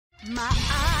My eyes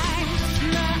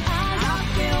are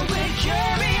filled with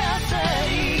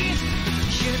curiosity.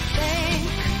 You think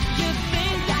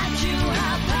that you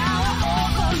have power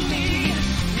over me.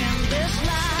 In this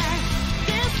life,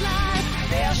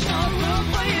 there's no room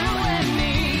for you and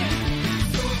me.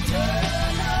 So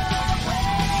turn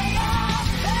away your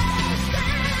face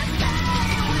and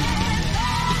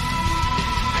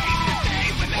stay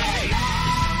with me.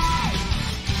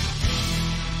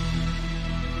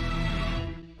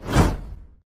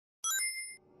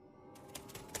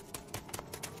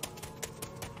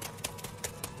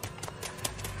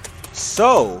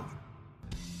 So,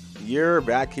 you're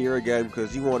back here again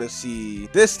because you want to see,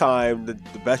 this time, the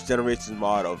best Generations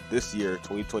mod of this year,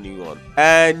 2021.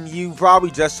 And you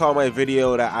probably just saw my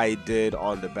video that I did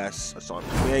on the best Sonic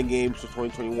fan games for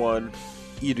 2021,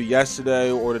 either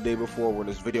yesterday or the day before when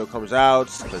this video comes out,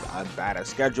 because I'm bad at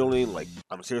scheduling, like,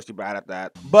 I'm seriously bad at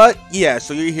that. But, yeah,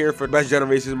 so you're here for the best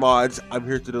Generations mods. I'm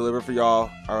here to deliver for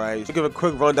y'all, alright? So give a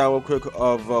quick rundown real quick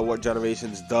of what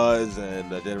Generations does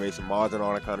and Generation mods and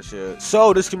all that kind of shit.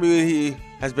 So, this community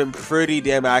has been pretty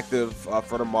damn active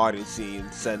for the modding scene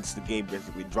since the game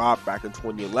basically dropped back in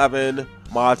 2011.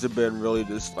 Mods have been really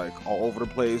just, like, all over the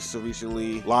place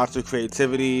recently. Lots of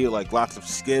creativity, like, lots of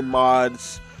skin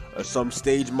mods, some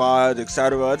stage mods,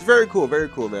 etc. It's very cool,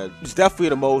 man. It's definitely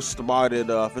the most modded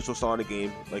official Sonic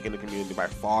game, like, in the community by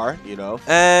far, you know.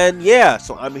 And yeah,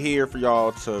 so I'm here for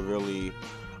y'all to really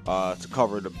to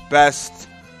cover the best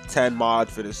 10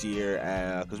 mods for this year,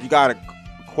 because we got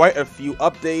quite a few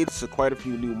updates, quite a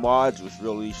few new mods, which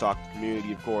really shocked the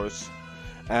community, of course.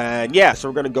 And yeah, so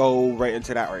we're gonna go right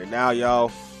into that right now,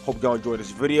 y'all. Hope y'all enjoyed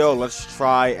this video. Let's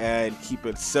try and keep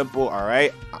it simple,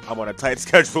 alright? I'm on a tight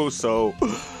schedule, so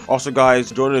also,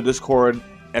 guys, join the Discord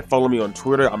and follow me on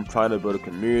Twitter. I'm trying to build a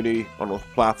community on those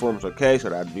platforms, okay? So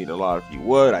that'd mean a lot if you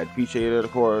would. I'd appreciate it,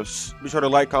 of course. Be sure to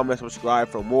like, comment, subscribe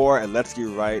for more, and let's get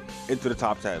right into the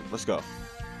top 10. Let's go.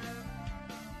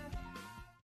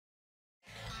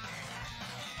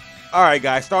 Alright,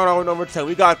 guys, starting out with number 10,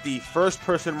 we got the first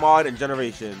person mod in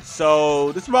Generations.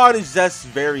 So this mod is just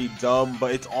very dumb,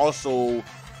 but it's also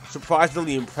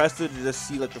surprisingly impressive to just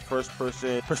see, like, the first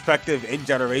person perspective in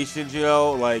Generations, you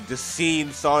know, like just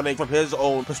seeing Sonic from his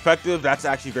own perspective. That's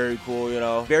actually very cool, you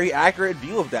know, very accurate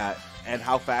view of that and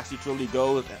how fast he truly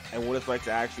goes and what it's like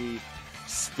to actually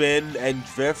spin and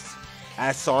drift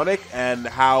as Sonic, and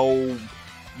how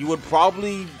you would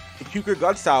probably puke your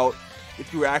guts out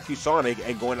if you were actually Sonic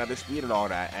and going at the speed and all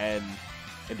that, and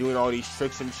doing all these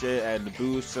tricks and shit, and the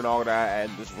boosts and all that,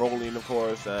 and just rolling, of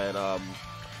course. And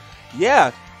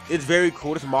yeah, it's very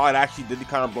cool. This mod actually did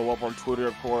kind of blow up on Twitter,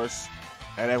 of course,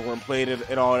 and everyone played it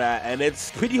and all that, and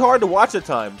it's pretty hard to watch at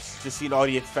times, just seeing all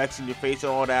the effects in your face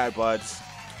and all that, but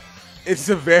it's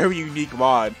a very unique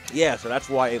mod. Yeah, so that's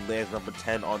why it lands number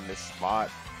 10 on this spot.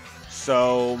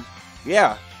 So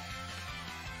yeah.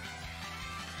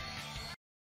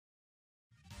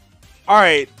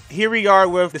 Alright, here we are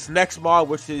with this next mod,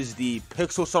 which is the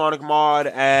Pixel Sonic mod,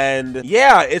 and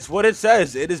yeah, it's what it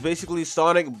says. It is basically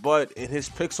Sonic, but in his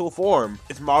pixel form.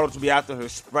 It's modeled to be after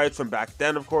his sprites from back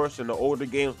then, of course, in the older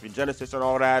games, for Genesis and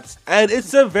all that. And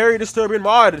it's a very disturbing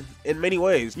mod in many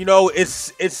ways. You know,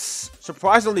 it's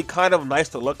surprisingly kind of nice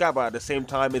to look at, but at the same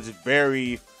time, it's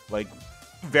very, like,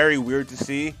 very weird to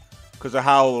see, because of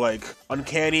how, like,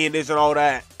 uncanny it is and all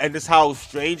that, and just how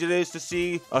strange it is to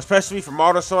see, especially for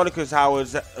modern Sonic, because how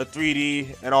it's a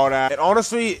 3D and all that. And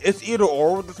honestly, it's either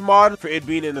or with this mod, for it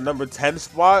being in the number 10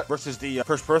 spot versus the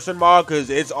first person mod, because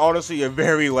it's honestly a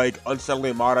very, like,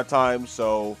 unsettling mod at times.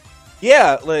 So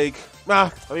yeah, like,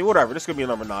 I mean, whatever, this could be a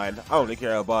number 9, I don't really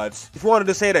care. But if you wanted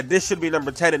to say that this should be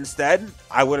number 10 instead,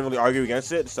 I wouldn't really argue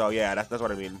against it. So yeah, that's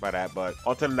what I mean by that. But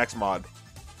on to the next mod.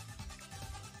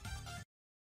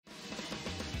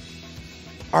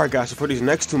 Alright, guys, so for these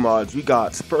next two mods, we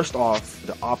got, first off,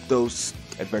 the Optos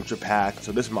Adventure Pack.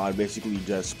 So this mod basically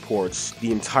just ports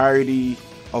the entirety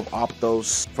of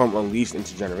Optos from Unleashed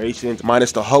into Generations,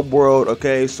 minus the hub world,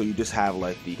 okay? So you just have,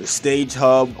 like, the stage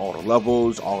hub, all the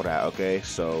levels, all that, okay?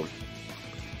 So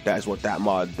that is what that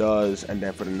mod does. And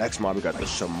then for the next mod, we got the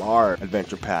Shamar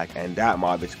Adventure Pack, and that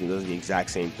mod basically does the exact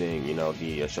same thing, you know,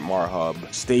 the Shamar hub,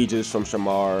 stages from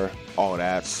Shamar, all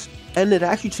that. And it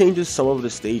actually changes some of the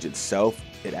stage itself.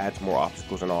 It adds more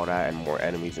obstacles and all that, and more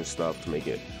enemies and stuff to make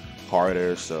it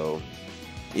harder. So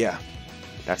yeah,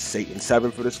 that's Satan 7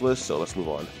 for this list, so let's move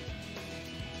on.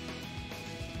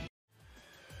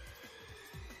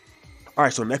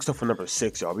 Alright, so next up for number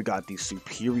 6, y'all, we got the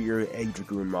Superior Egg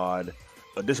Dragoon mod.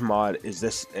 This mod is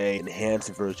just an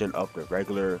enhanced version of the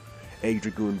regular a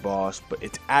Dragoon boss, but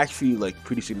it's actually like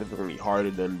pretty significantly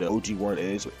harder than the OG one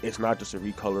is. It's not just a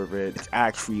recolor of it, it's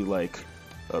actually like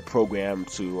a program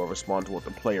to respond to what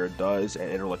the player does,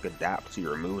 and it'll like adapt to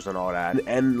your moves and all that.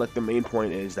 And like the main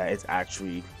point is that it's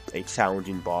actually a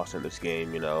challenging boss in this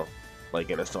game, you know, like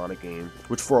in a Sonic game,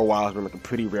 which for a while has been like a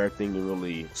pretty rare thing to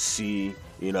really see,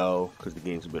 you know, because the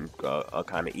games have been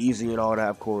kind of easy and all that,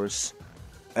 of course.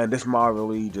 And this mod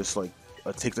really just like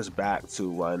takes us back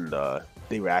to when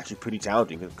they were actually pretty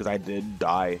challenging, because I did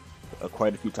die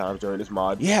quite a few times during this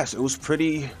mod. Yes, it was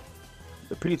pretty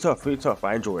tough.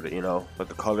 I enjoyed it, you know, but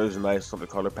the colors are nice, like the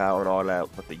color palette and all that,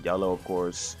 but the yellow, of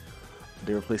course.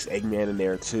 They replaced Eggman in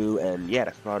there too, and yeah,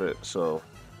 that's about it. So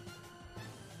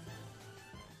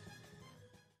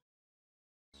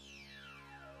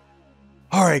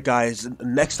alright guys,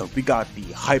 next up we got the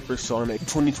Hypersonic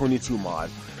 2022 mod.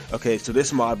 Okay, so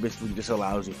this mod basically just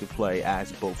allows you to play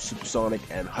as both Supersonic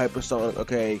and Hypersonic,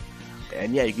 okay?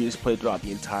 And yeah, you can just play throughout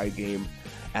the entire game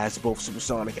as both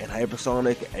Supersonic and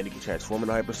Hypersonic, and you can transform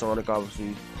into Hypersonic,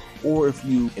 obviously. Or if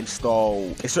you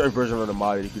install a certain version of the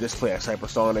mod, you can just play as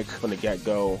Hypersonic from the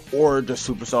get-go, or just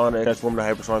Supersonic, transform to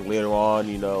Hypersonic later on,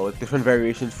 you know, different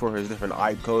variations for his different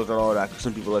eye colors and all that.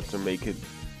 Some people like to make it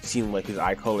seem like his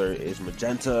eye color is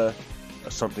magenta, or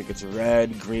something gets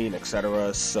red, green,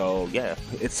 etc. So yeah,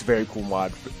 it's a very cool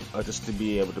mod just to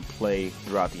be able to play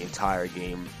throughout the entire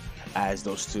game as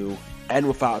those two, and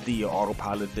without the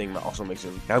autopilot thing that also makes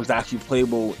it that was actually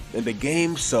playable in the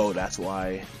game, so that's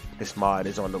why this mod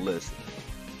is on the list.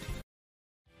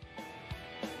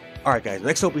 Alright guys,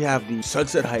 next up we have the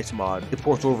Sunset Heights mod. It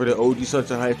ports over the OG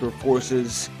Sunset Heights with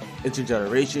Forces into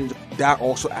Generations. That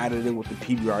also added in with the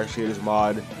PBR shaders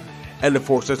mod and the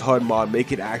Forces HUD mod,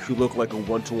 make it actually look like a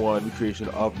one-to-one recreation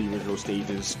of the original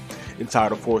stages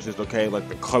inside of Forces, okay? Like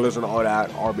the colors and all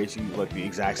that are basically like the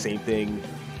exact same thing.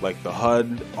 Like the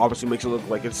HUD obviously makes it look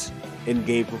like it's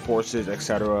in-game for Forces,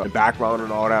 etc. The background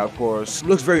and all that, of course,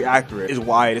 looks very accurate, is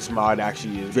why this mod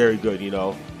actually is very good, you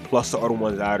know? Plus the other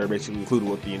ones that are basically included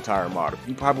with the entire mod.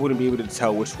 You probably wouldn't be able to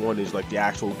tell which one is like the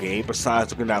actual game,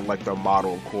 besides looking at like the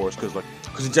model, of course, because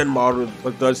the Gen model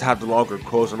does have the longer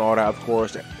quotes and all that, of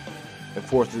course. And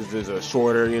Forces is a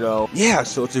shorter, you know. Yeah,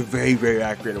 so it's a very, very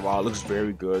accurate mod. It looks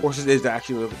very good. Forces is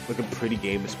actually like a pretty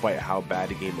game, despite how bad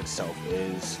the game itself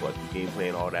is, like the gameplay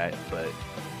and all that.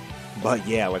 But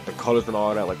yeah, like the colors and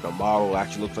all that, like the model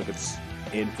actually looks like it's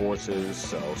in Forces.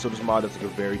 So this mod does like a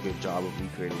very good job of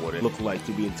recreating what it looked like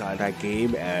to be inside that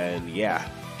game, and yeah.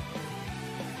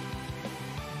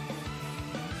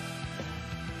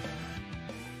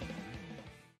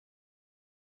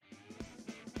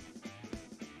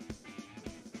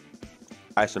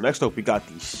 Alright, so next up we got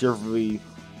the Shivery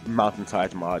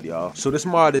Mountainsides mod, y'all. So this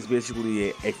mod is basically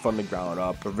a from the ground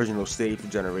up original stage for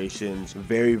Generations.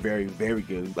 Very, very, very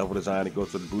good level design. It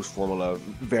goes to the boost formula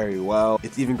very well.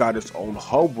 It's even got its own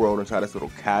hub world inside this little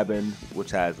cabin,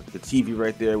 which has the TV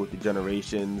right there with the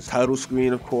Generations title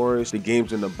screen, of course. The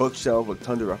game's in the bookshelf with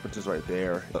tons of references right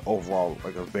there. But overall,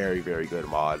 like a very, very good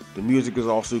mod. The music is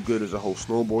also good. There's a whole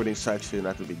snowboarding section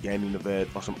at the beginning of it,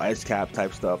 or some ice cap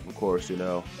type stuff, of course, you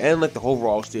know. And like the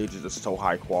overall stage is just so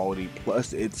high quality.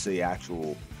 Plus it's a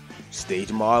actual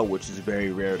stage mod, which is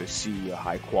very rare to see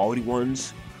high quality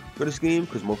ones for this game,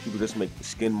 because most people just make the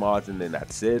skin mods and then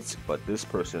that's it. But this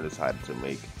person decided to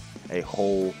make a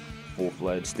whole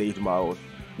full-fledged stage mod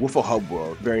with a hub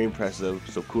world. Very impressive.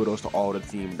 So kudos to all the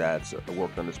team that's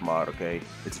worked on this mod, okay?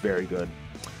 It's very good.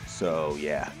 So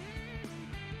yeah.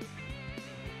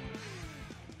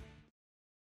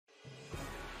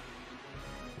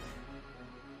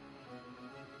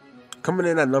 Coming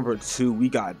in at number 2, we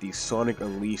got the Sonic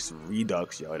Unleashed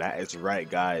Redux, yo. That is right,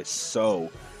 guys. So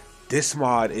this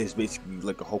mod is basically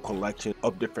like a whole collection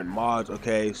of different mods,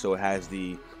 okay? So it has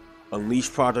the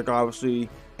Unleashed project, obviously,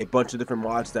 a bunch of different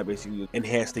mods that basically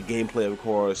enhance the gameplay, of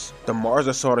course. The Mars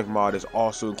of Sonic mod is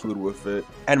also included with it,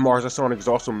 and Mars of Sonic is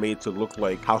also made to look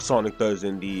like how Sonic does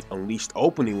in the Unleashed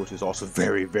opening, which is also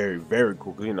very, very, very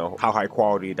cool, because you know how high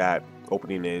quality that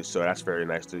opening is. So that's very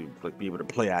nice to like be able to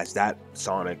play as that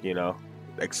Sonic, you know,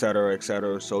 etc,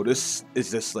 etc. So this is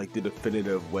just like the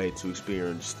definitive way to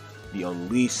experience the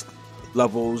Unleashed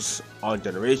levels on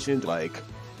Generations. Like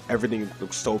everything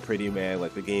looks so pretty, man.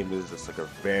 Like the game is just like a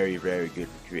very, very good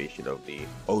recreation of the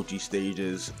OG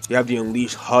stages. You have the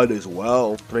Unleashed HUD as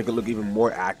well to make it look even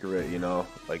more accurate, you know.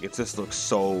 Like it just looks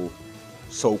so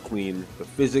clean. The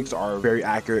physics are very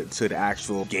accurate to the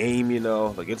actual game, you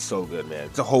know. Like it's so good, man.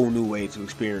 It's a whole new way to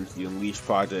experience the Unleashed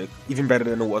project, even better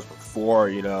than it was before,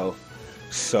 you know.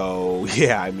 So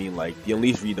yeah, I mean, like the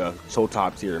Unleashed Redux, so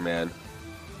top tier, man.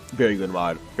 Very good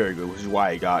mod, very good, which is why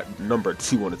I got number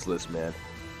 2 on its list, man.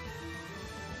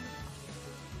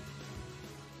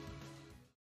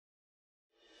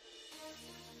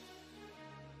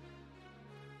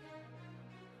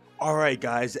 Alright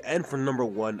guys, and for number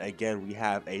 1, again, we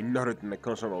have another thing that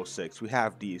comes from 06. We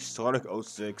have the Sonic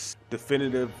 06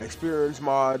 Definitive Experience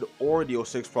mod, or the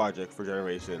 06 project for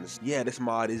Generations. Yeah, this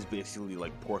mod is basically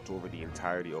like ports over the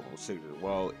entirety of 06.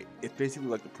 Well, it's basically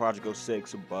like the Project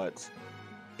 06, but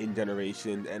in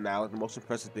Generation. And now the most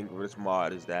impressive thing for this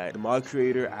mod is that the mod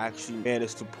creator actually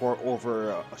managed to port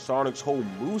over Sonic's whole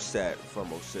moveset from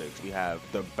 06. We have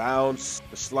the bounce,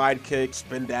 the slide kick,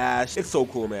 spin dash. It's so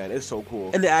cool, man. It's so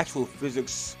cool. And the actual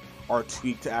physics are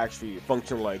tweaked to actually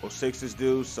function like 06's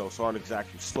do, so Sonic's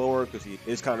actually slower because he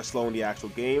is kind of slow in the actual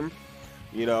game,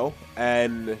 you know.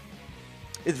 And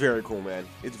it's very cool, man.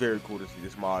 It's very cool to see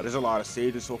this mod. There's a lot of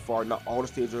stages so far. Not all the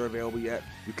stages are available yet.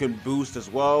 You can boost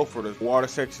as well for the water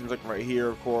sections, like right here,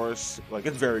 of course. Like,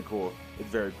 it's very cool. It's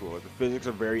very cool. Like, the physics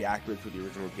are very accurate to the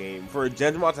original game. For a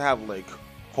Gens mod to have, like,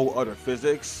 whole other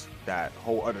physics, that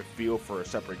whole other feel for a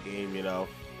separate game, you know,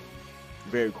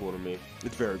 very cool to me.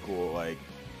 It's very cool. Like,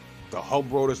 the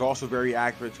hub road is also very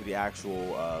accurate to the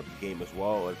actual game as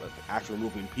well. Like actually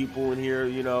moving people in here,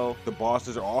 you know. The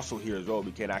bosses are also here as well.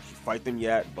 We can't actually fight them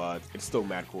yet, but it's still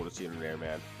mad cool to see them there,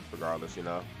 man. Regardless, you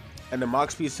know. And the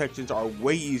Mach Speed sections are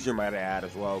way easier, might I add,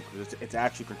 as well, because it's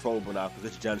actually controllable now, because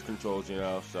it's Gens controls, you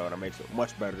know. So that makes it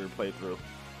much better to play through.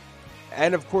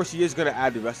 And of course, he is going to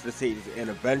add the rest of the stages in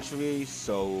eventually,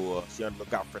 so be on the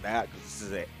lookout for that, because this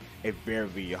is a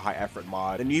very high effort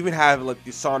mod. And you even have like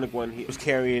the Sonic one, he was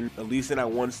carrying at least in that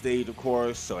one stage, of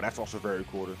course, so that's also very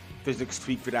cool. The physics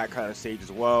tweak for that kind of stage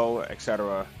as well,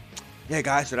 etc. Yeah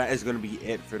guys, so that is going to be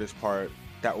it for this part.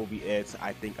 That will be it.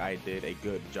 I think I did a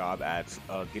good job at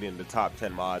getting the top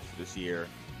 10 mods for this year,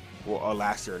 or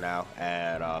last year now,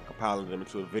 and compiling them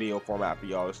into a video format for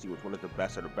y'all to see which one is the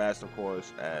best of the best, of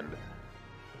course. And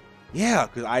yeah,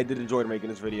 because I did enjoy making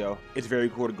this video. It's very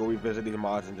cool to go revisit these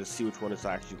mods and just see which one is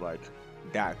actually like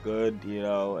that good, you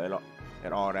know,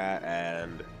 and all that.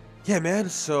 And yeah, man,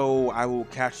 so I will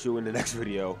catch you in the next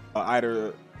video,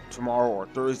 either tomorrow or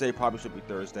Thursday. Probably should be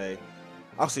Thursday.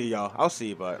 I'll see y'all. I'll see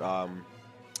you, but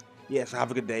yeah, so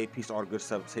have a good day. Peace to all the good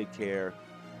stuff. Take care.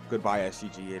 Goodbye,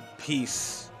 SCG, and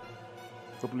peace.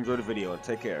 Hope you enjoyed the video, and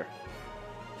take care.